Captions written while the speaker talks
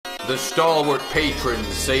the stalwart patrons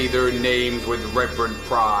say their names with reverent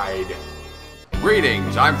pride.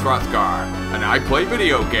 Greetings, I'm Throthgar, and I play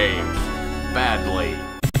video games. Badly.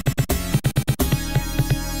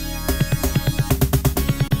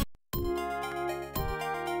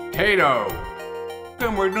 Kato.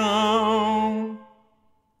 Coming down.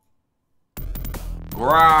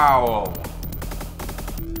 Growl.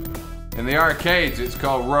 In the arcades, it's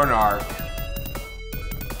called Run Arc.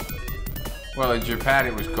 Well, in Japan,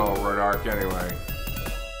 it was called Run Arc anyway.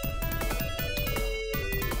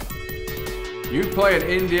 You play an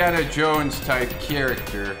Indiana Jones type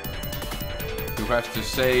character who has to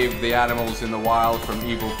save the animals in the wild from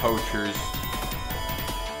evil poachers.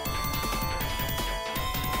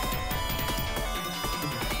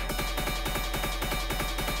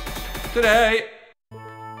 Today,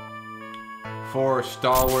 4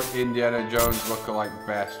 stalwart Indiana Jones lookalike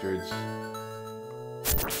bastards.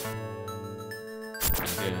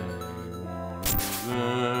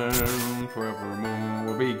 Forevermore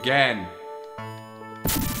will begin.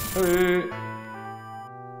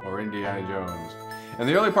 Or Indiana Jones. In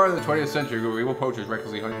the early part of the 20th century, a group of evil poachers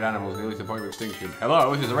recklessly hunted animals nearly to the point of extinction.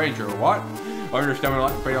 Hello, this is the Ranger. What? I understand we're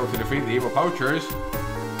not able to defeat the evil poachers.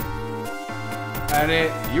 And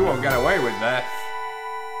you won't get away with that.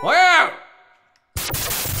 Look out!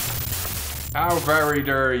 How very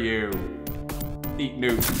dare you? Eat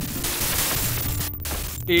nuke.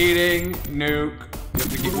 Eating nuke. You have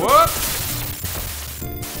to keep. Whoop!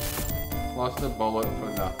 Lost a bullet for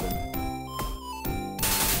nothing.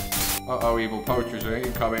 Uh-oh, evil poachers are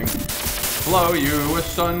incoming. Blow you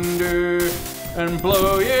asunder and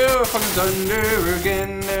blow you fucking thunder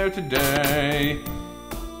again there today.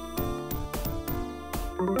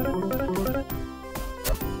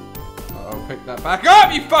 Uh-oh, pick that back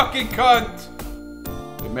up, you fucking cunt!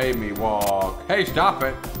 It made me walk. Hey, stop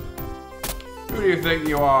it. Who do you think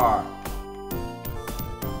you are?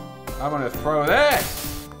 I'm gonna throw this.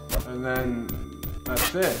 And then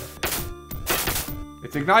that's it.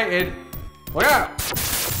 It's ignited. Look out!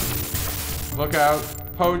 Look out.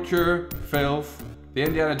 Poacher, filth, the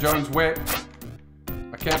Indiana Jones whip.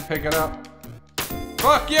 I can't pick it up.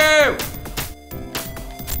 Fuck you!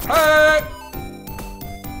 Hey!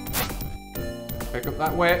 Pick up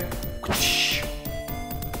that whip.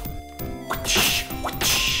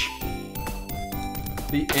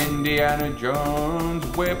 The Indiana Jones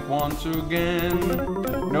whip once again.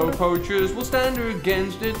 No poachers will stand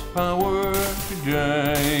against its power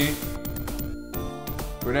today.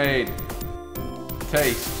 Grenade.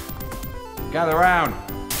 Taste. Gather round.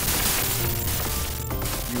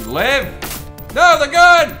 You live? No, the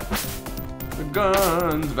gun! The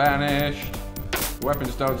gun's vanished. The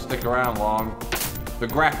weapons don't stick around long. The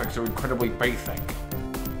graphics are incredibly basic.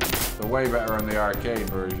 They're way better on the arcade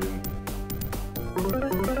version.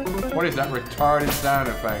 What is that retarded sound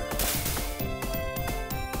effect?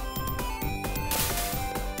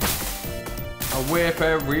 I whip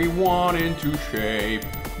everyone into shape.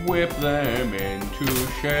 Whip them into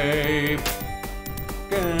shape.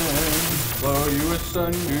 Again, blow you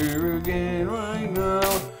asunder again right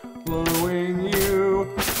now. Blowing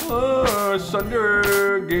you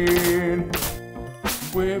asunder again.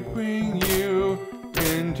 Whipping you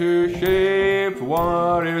into shape for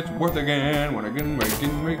what it's worth again. When again,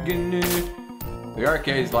 making it. The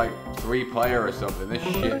arcade's like 3-player or something. This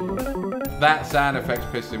shit. That sound effect's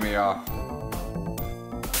pissing me off.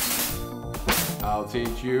 I'll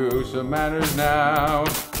teach you some manners now.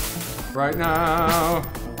 Right now.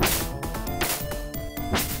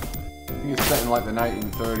 I think it's set in like the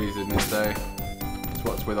 1930s in this day. That's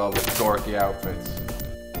what's with all the dorky outfits.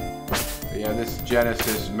 But yeah, this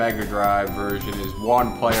Genesis Mega Drive version is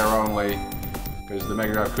 1-player only. Because the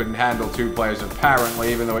Mega Drive couldn't handle 2 players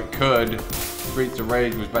apparently, even though it could. Streets of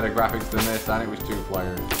Rage was better graphics than this, and it was 2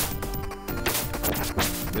 players.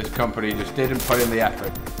 This company just didn't put in the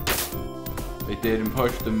effort. They didn't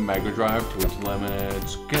push the Mega Drive to its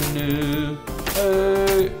limits.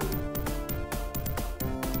 Hey.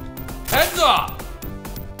 Heads off!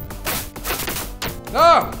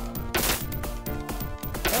 No!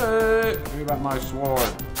 Hey! Give me back my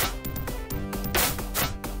sword.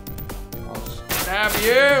 I'll stab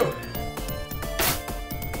you!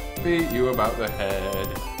 Beat you about the head.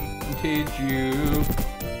 And teach you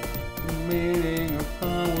the meaning of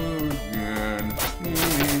power again.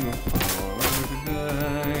 Meaning of power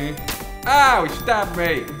today. Ow! He stabbed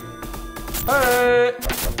me! Hey!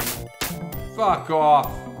 Fuck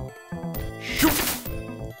off! Shoot!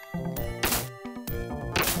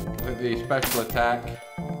 With the special attack.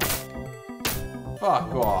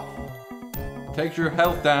 Fuck off. Takes your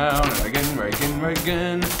health down. And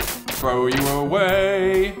again. Throw you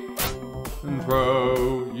away. and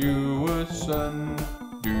throw you asunder.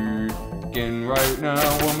 Begin right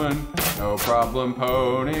now, woman. No problem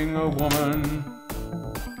poning a woman.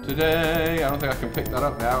 Today, I don't think I can pick that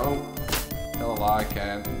up now. Oh, tell a lie, I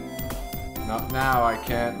can't. Not now, I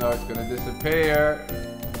can't. No, it's gonna disappear.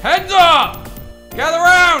 Heads up! Gather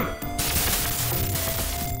round!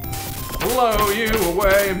 Blow you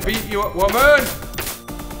away and beat you up, woman!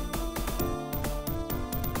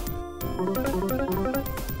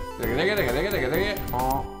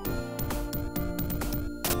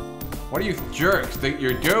 What do you jerks think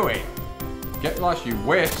you're doing? Get lost, you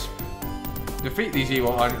wisp. Defeat these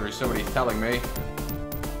evil hunters, somebody's telling me.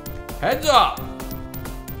 Heads up!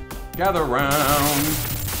 Gather round.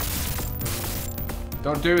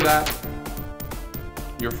 Don't do that.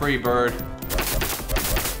 You're free, bird.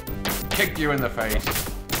 Kick you in the face.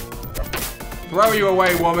 Throw you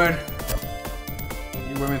away, woman.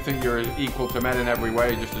 You women think you're equal to men in every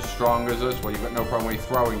way, just as strong as us? Well, you've got no problem with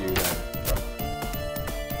throwing you then.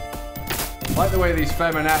 I like the way these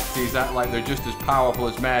feminazis act like they're just as powerful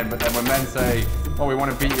as men, but then when men say, oh, we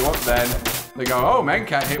want to beat you up then, they go, oh, men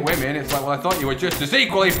can't hit women. It's like, well, I thought you were just as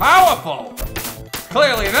equally powerful.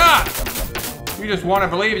 Clearly not. You just want to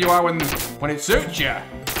believe you are when it suits you.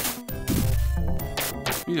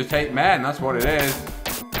 You just hate men, that's what it is.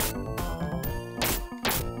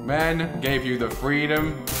 Men gave you the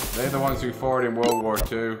freedom. They're the ones who fought in World War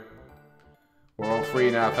II. We're all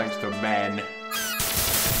free now thanks to men.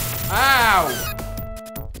 Ow!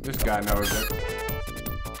 This guy knows it.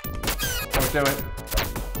 Don't do it.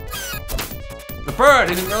 The bird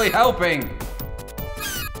isn't really helping.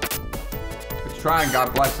 It's trying,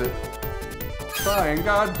 God bless it. Trying,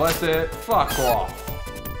 God bless it. Fuck off.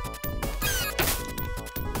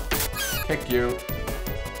 Kick you.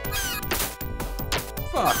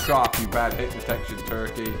 Fuck off, you bad hit detection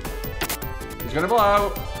turkey. He's gonna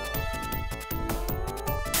blow.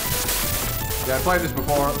 Yeah, I played this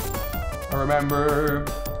before. I remember.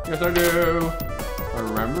 Yes, I do. I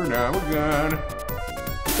remember now again.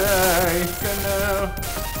 Today, good now.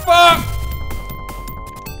 Fuck!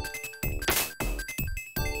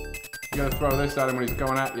 You gotta throw this at him when he's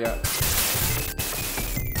going at you.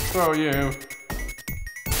 Throw you.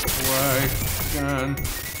 Away. Again.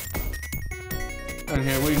 And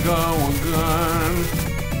here we go again.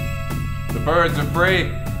 The birds are free.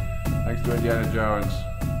 Thanks to Indiana Jones.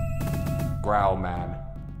 Growl man.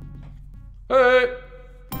 Hey!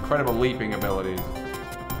 Incredible leaping abilities.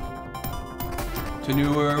 To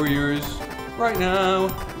new areas. Right now.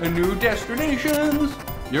 And new destinations.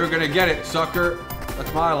 You're gonna get it, sucker.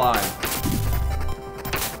 That's my line.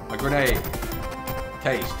 A grenade.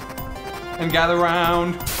 Taste. And gather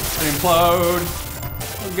round. And implode.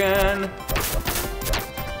 Again.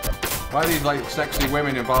 Why are these, like, sexy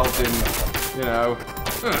women involved in, you know,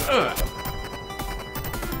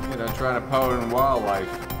 trying to pwn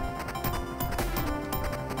wildlife?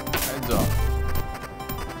 Heads up.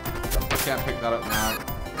 I can't pick that up now.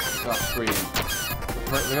 Stop screen.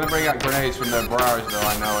 They're gonna bring out grenades from their bras, though,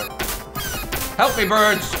 I know it. Help me,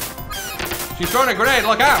 birds! She's throwing a grenade,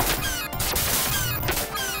 look out!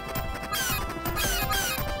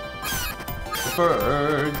 The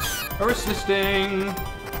birds are assisting.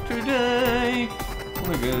 Today,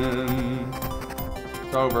 again.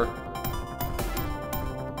 It's over.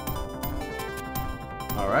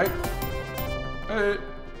 Alright. Hey.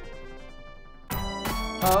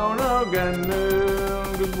 Oh no, again,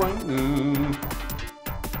 good right now.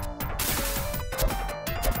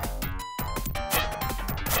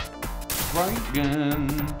 Right again.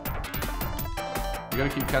 You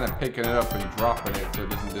gotta keep kind of picking it up and dropping it so it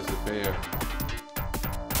doesn't disappear.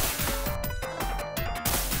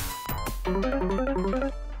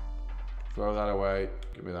 Throw that away.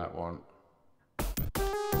 Give me that one.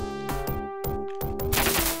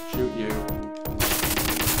 Shoot you.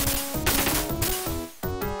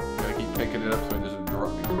 Gotta keep picking it up so it doesn't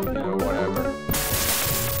drop me. You know, whatever.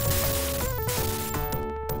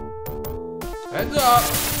 Heads up!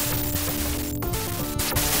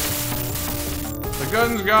 The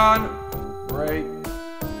gun's gone. Great.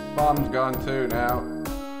 Bomb's gone too now.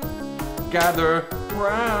 Gather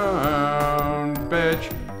round, bitch.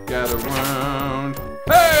 Gather round.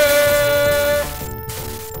 Hey!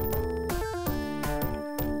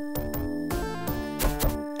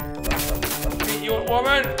 Beat you,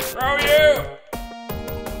 woman. Throw you.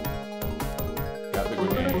 Got the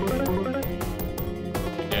grenade.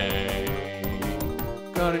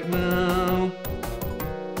 Got it now.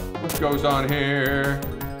 What goes on here?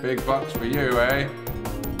 Big bucks for you, eh?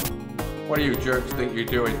 What do you jerks think you're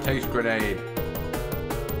doing? Taste grenade.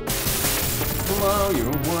 Blow you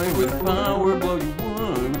away with power, blow you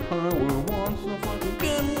away with power.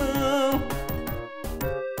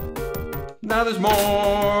 Now there's more.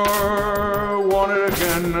 Want it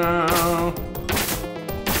again now.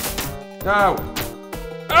 No.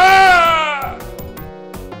 Ah!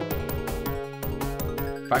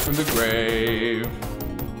 Back from the grave.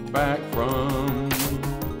 Back from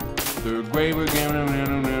the grave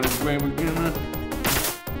again. The grave again.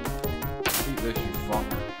 Eat this, you fuck.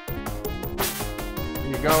 Where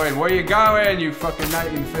you going? Where you going, you fucking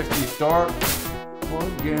 1950s dork?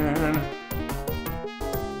 Again.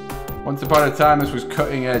 Once upon a time, this was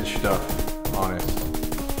cutting edge stuff. Honest.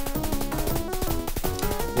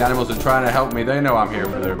 The animals are trying to help me. They know I'm here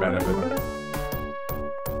for their benefit.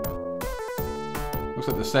 Looks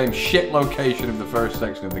like the same shit location of the first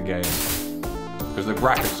section of the game. Because the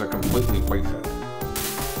graphics are completely wasted.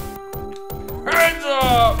 Hands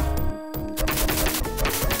up!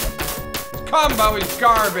 This combo is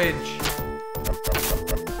garbage!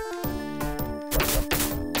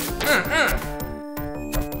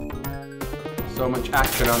 So much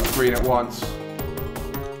action on screen at once.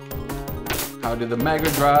 How did the Mega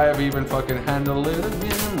Drive even fucking handle it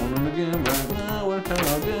again? Again right now, and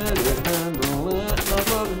how did it handle it?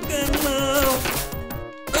 Again now.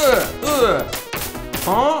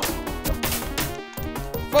 Huh?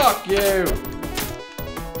 Fuck you!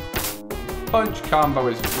 Punch combo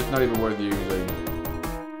is just not even worth using.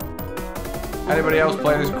 Anybody else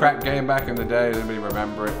play this crap game back in the day? Does anybody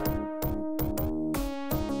remember it?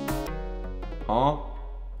 Huh?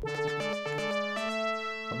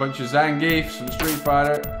 A bunch of Zangiefs from Street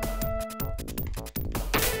Fighter.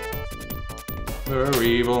 They're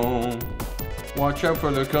evil. Watch out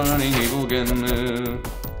for the cunning evil again.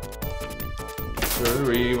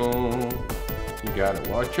 They're evil. You gotta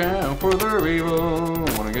watch out for their evil.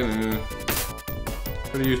 Wanna get in.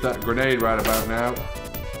 Could've used that grenade right about now.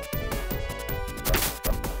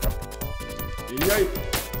 Yay!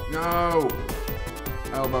 No!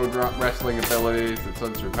 Elbow drop wrestling abilities that's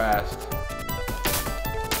unsurpassed.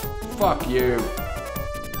 Fuck you.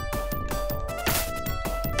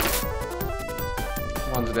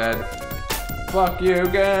 One's dead. Fuck you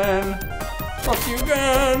again. Fuck you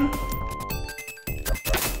again.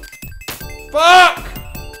 Fuck!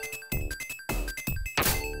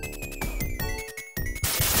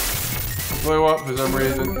 Blew up for some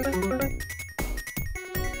reason.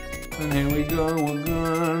 And here we go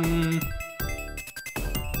again.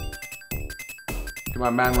 My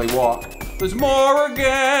manly walk. There's more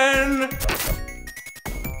again!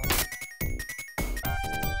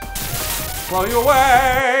 Blow you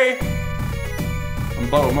away! And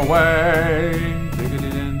blow him away!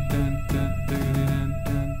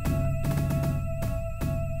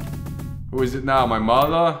 Who is it now? My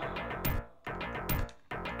mother?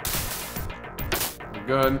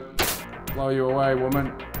 Good. Blow you away,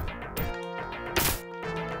 woman.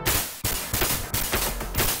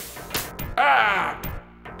 Ah!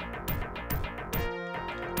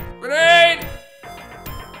 Grenade!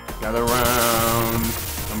 Gather round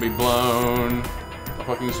and be blown a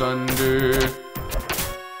fucking sunder.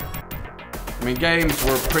 I mean, games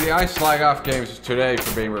were pretty. I slag off games today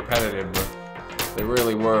for being repetitive, but they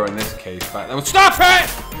really were in this case. Back then. Stop it!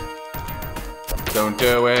 Don't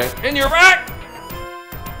do it. In your back!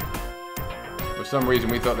 For some reason,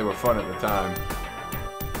 we thought they were fun at the time.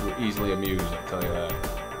 We were easily amused, I'll tell you that.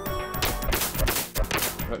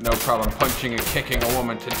 But no problem punching and kicking a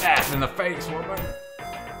woman to death in the face, woman.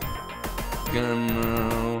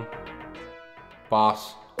 Gonna...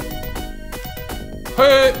 Boss.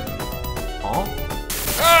 Hit! Huh?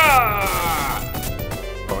 Ah!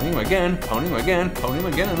 Pony him again, pony him again, pony him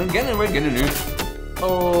again, and again, and again.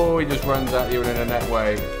 Oh, he just runs at you in a net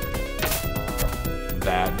way.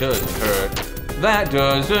 That doesn't hurt. That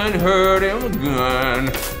doesn't hurt him again.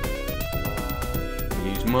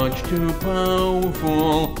 He's much too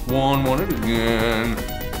powerful. Want it again.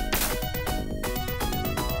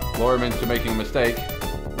 Lure him into making a mistake.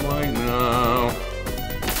 Right now.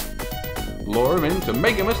 Lure him into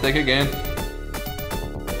making a mistake again.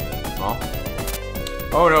 Oh.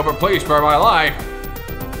 Oh no, but please spare my life.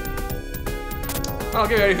 I'll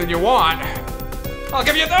give you anything you want. I'll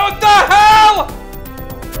give you what the hell?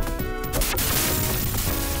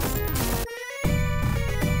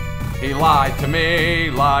 He lied to me,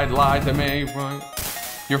 lied to me, right?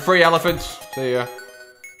 You're free, elephants. See ya.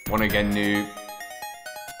 One again, noob.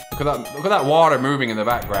 Look at that water moving in the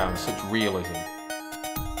background. Such realism.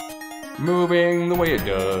 Moving the way it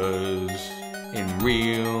does. In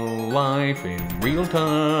real life, in real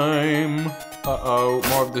time. Uh-oh,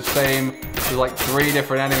 more of the same. There's like 3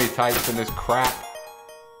 different enemy types in this crap.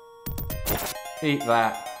 Eat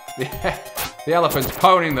that. The elephant's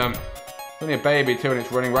poning them. It's only a baby too, and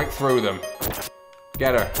it's running right through them.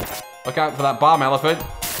 Get her. Look out for that bomb, elephant.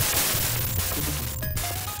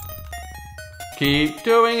 Keep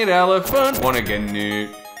doing it, elephant. One again,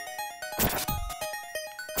 Newt.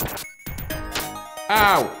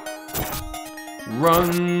 Ow!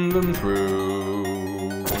 Run them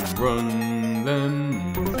through. Run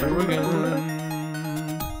them through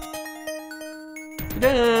again.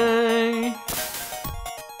 Today.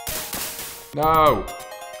 No.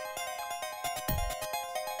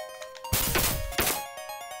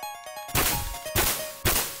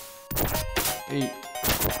 Eat.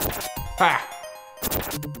 Ha!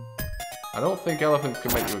 I don't think elephants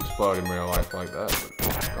can make you explode in real life like that,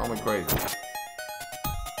 but call me crazy.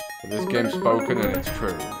 But this game's spoken and it's true.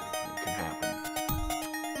 It can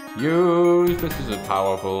happen. Use this as a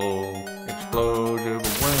powerful, explosive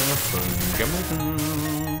weapon.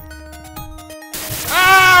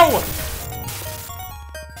 Ow!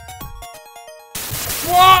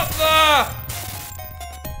 What the?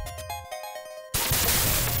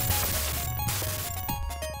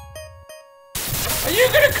 Are you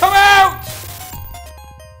gonna come out?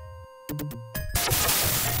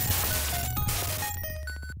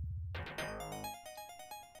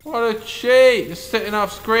 What a cheat! Just sitting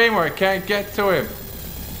off screen where I can't get to him.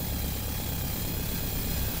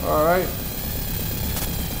 Alright.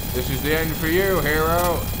 This is the end for you,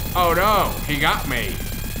 hero. Oh no, he got me.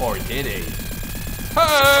 Or did he?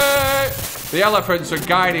 Hey! The elephants are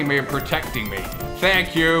guiding me and protecting me.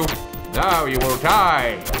 Thank you. Now you will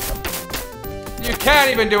die. You can't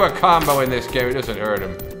even do a combo in this game, it doesn't hurt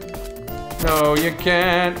him. No, you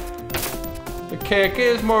can't. The kick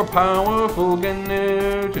is more powerful than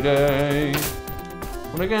new today.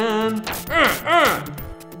 One again.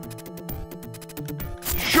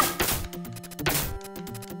 Shoot!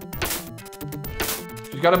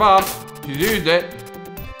 She's got a bomb. She's used it.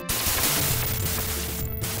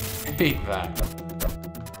 Eat that.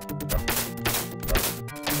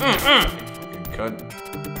 You fucking cunt.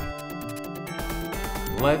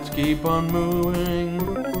 Let's keep on moving.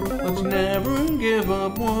 Let's never give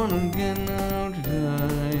up one again now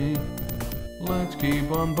today. Let's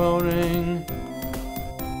keep on boating.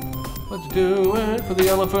 Let's do it for the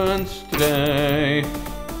elephants today.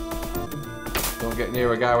 Don't get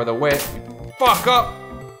near a guy with a whip. Fuck up!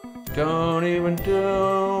 Don't even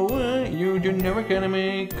do it, you generic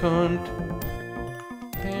enemy cunt.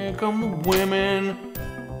 Here come the women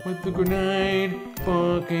with the grenade.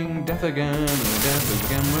 Fucking death again, death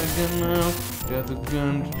again now, death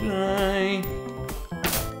again today.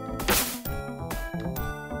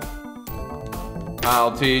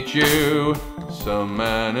 I'll teach you some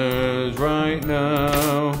manners right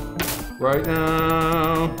now, right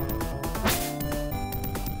now.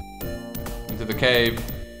 Into the cave.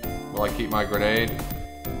 Will I keep my grenade?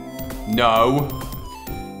 No.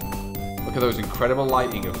 Look at those incredible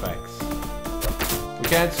lighting effects. We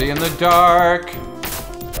can't see in the dark.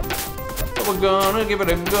 But we're gonna give it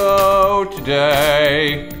a go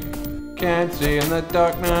today. Can't see in the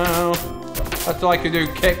dark now. That's all I can do,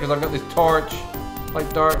 kick, because I've got this torch. Like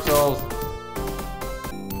Dark Souls.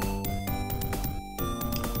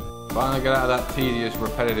 Finally get out of that tedious,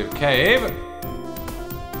 repetitive cave.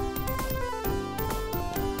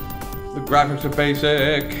 The graphics are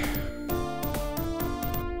basic.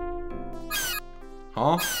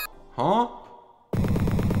 Huh? Huh?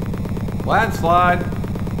 Landslide.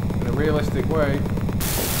 In a realistic way.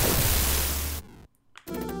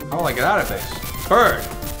 How will I get out of this? Bird,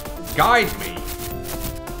 guide me.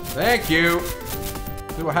 Thank you.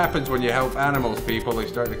 See what happens when you help animals, people. They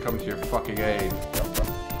start to come to your fucking aid.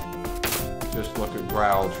 Just look at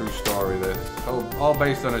Growl, true story this. All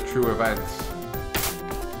based on a true events.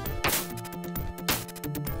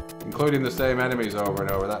 Including the same enemies over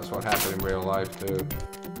and over. That's what happened in real life too.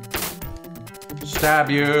 Stab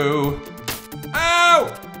you. Ow!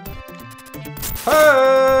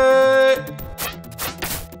 Hey!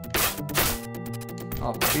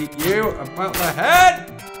 I'll beat you about the head!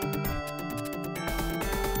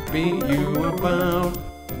 Beat you about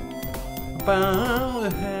the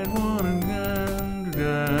head one again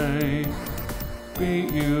today.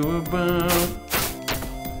 Beat you about...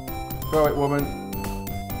 Throw it, woman.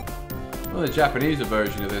 Well, the Japanese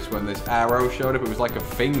version of this, when this arrow showed up, it was like a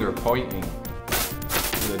finger pointing.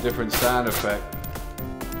 With a different sound effect.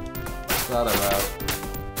 What's that about?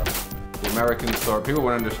 The Americans thought people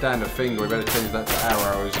wouldn't understand a finger, we better change that to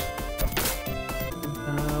arrows.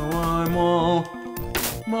 Now I'm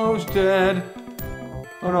almost dead.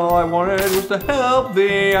 And all I wanted was to help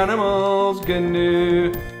the animals get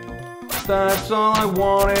new. That's all I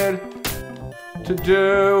wanted to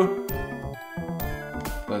do.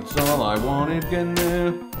 That's all I wanted, get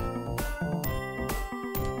new.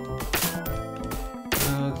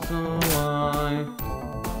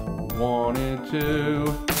 to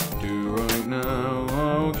do right now.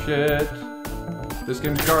 Oh shit. This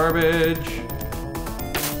game's garbage.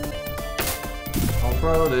 I'll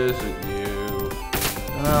throw this at you.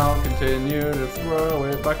 And I'll continue to throw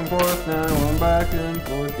it back and forth now. I'm back and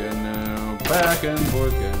forth again now. Back and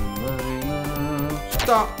forth again right now.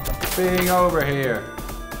 Stop being over here.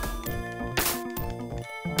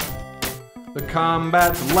 The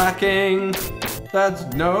combat's lacking. That's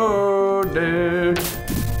no dude.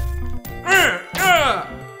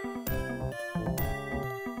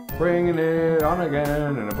 Bringing it on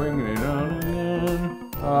again, and I'm bringing it on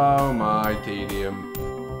again. Oh my tedium.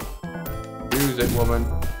 Use it, woman.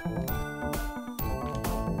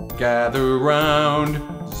 Gather round,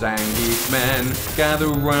 Zangief men. Gather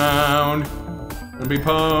round and be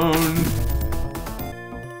pwned.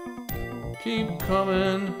 Keep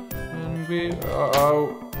coming and be.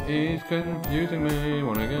 Uh-oh. He's confusing me.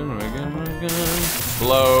 One again, one again, one again.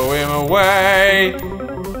 Blow him away.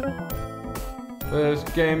 This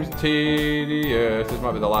game's tedious. This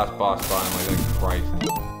might be the last boss finally. Thank Christ.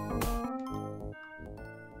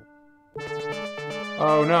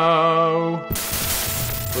 Oh no.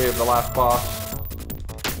 We have the last boss.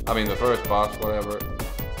 I mean the first boss, whatever.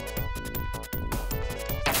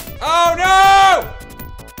 Oh no!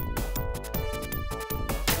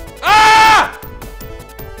 Ah!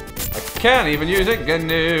 I can't even use it.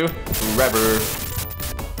 Gnu. Rubber.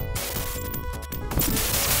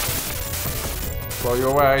 Blow you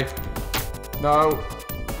away. No.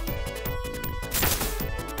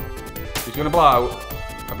 He's gonna blow,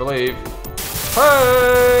 I believe.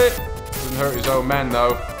 Hey! Doesn't hurt his own men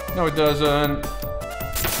though. No, it doesn't.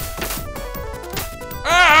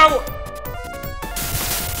 Ow!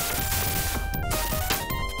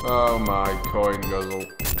 Oh my coin guzzle.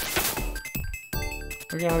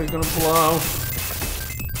 Look out, he's gonna blow.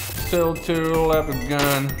 Still 2 left a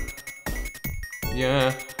gun.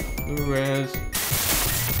 Yeah, there is.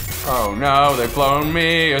 Oh no, they've blown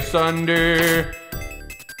me asunder.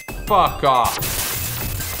 Fuck off.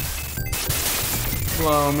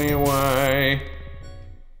 Blow me away.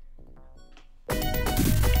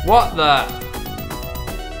 What the?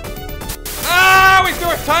 Ah, we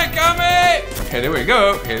threw a tank on me! Here we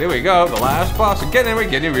go, here we go. The last boss again, we're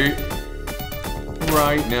getting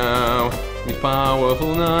right now. He's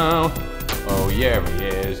powerful now. Oh yeah, he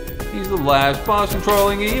is. He's the last boss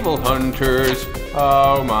controlling evil hunters.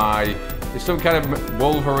 Oh my. He's some kind of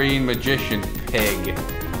Wolverine magician pig.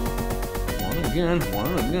 One again,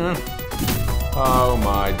 one again. Oh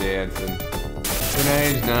my dancing.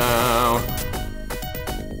 Grenades now.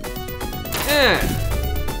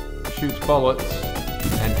 Shoots bullets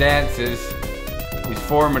and dances. He's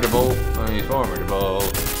formidable. Oh, he's formidable.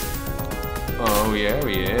 Oh yeah,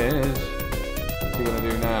 he is. What's he gonna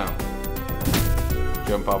do now?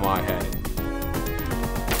 Jump on my head.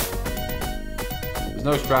 There's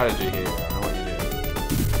no strategy here. I know what you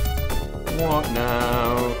do. What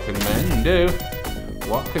now can men do?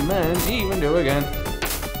 What can men even do again?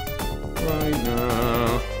 Right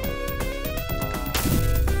now.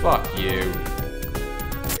 Fuck you.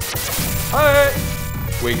 Hey!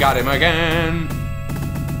 We got him again.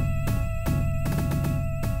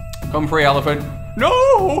 Come free, elephant.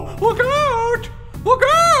 No! Look out! Look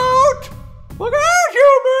out! Look out,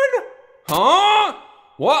 human! Huh?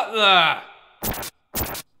 What the?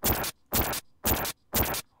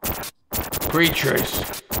 Creatures.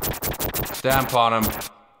 Stamp on them.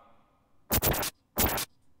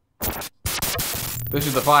 This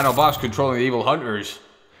is the final boss controlling the evil hunters.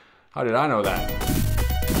 How did I know that?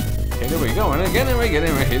 Here we go, and again, here we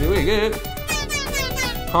go.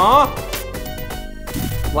 Huh?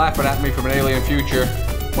 Laughing at me from an alien future.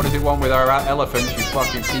 What does it want with our elephants, you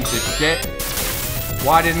fucking piece of shit?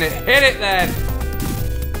 Why didn't it hit it then?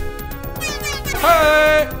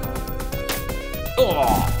 Hey!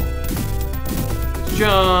 Oh! It's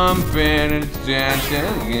jumping and it's dancing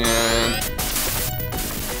again.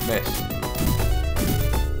 Miss.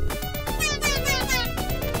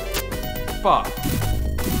 Fuck.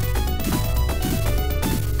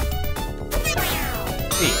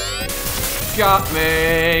 He got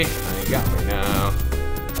me. He got me now.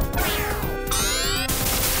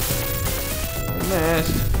 It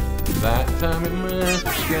missed. That time it missed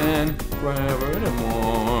again. Forever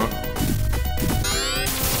anymore.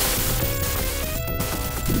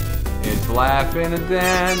 It's laughing and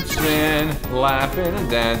dancing. Laughing and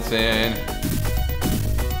dancing.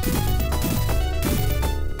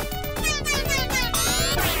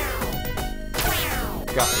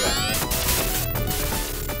 Got ya.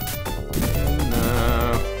 No.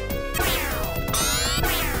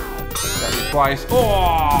 Got you twice.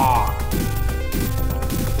 Oh!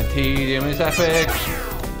 The tedium is epic.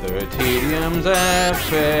 The tedium's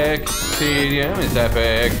epic. Tedium is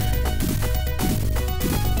epic.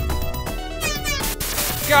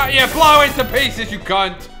 Got you! Blow into pieces, you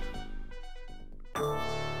cunt!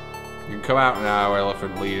 You can come out now,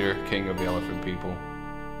 elephant leader, king of the elephant people.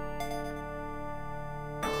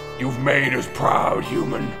 You've made us proud,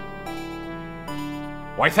 human.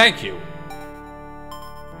 Why, thank you.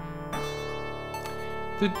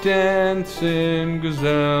 The dancing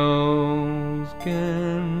gazelles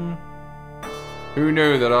can. Who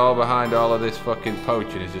knew that all behind all of this fucking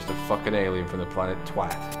poaching is just a fucking alien from the planet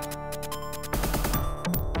Twat?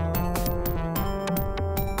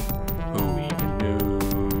 Who even knew?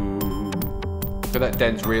 Look at that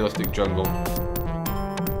dense, realistic jungle.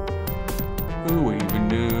 Who even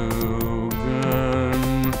knew?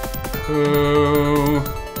 Who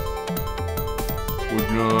would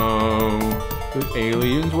know that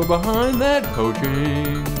aliens were behind that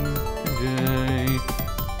poaching today?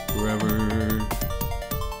 Forever.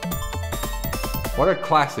 What a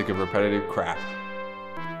classic of repetitive crap.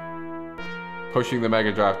 Pushing the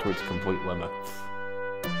Mega Drive to its complete limits.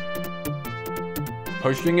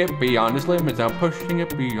 Pushing it beyond its limits now. Pushing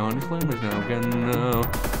it beyond its limits now. Again now.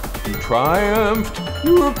 You triumphed.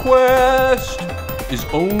 Your quest is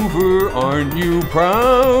over. Aren't you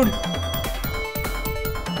proud?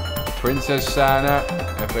 Princess Sana.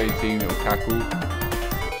 F-18 Okaku.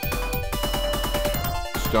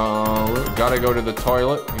 Stall. Gotta go to the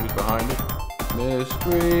toilet. He was behind it.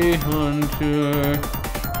 Mystery Hunter.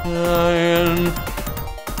 Lion.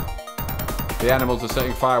 The animals are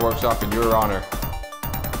setting fireworks off in your honor.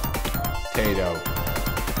 Tato.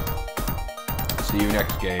 See you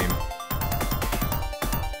next game.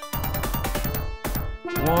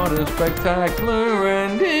 What a spectacular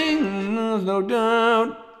ending, there's no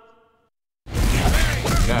doubt.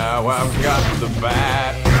 Now I've got the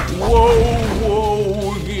bat. Whoa,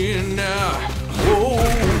 whoa, again now. Whoa,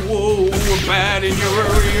 whoa, a bat in your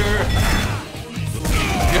ear.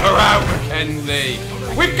 You're out, Mackenzie.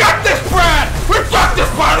 We've got this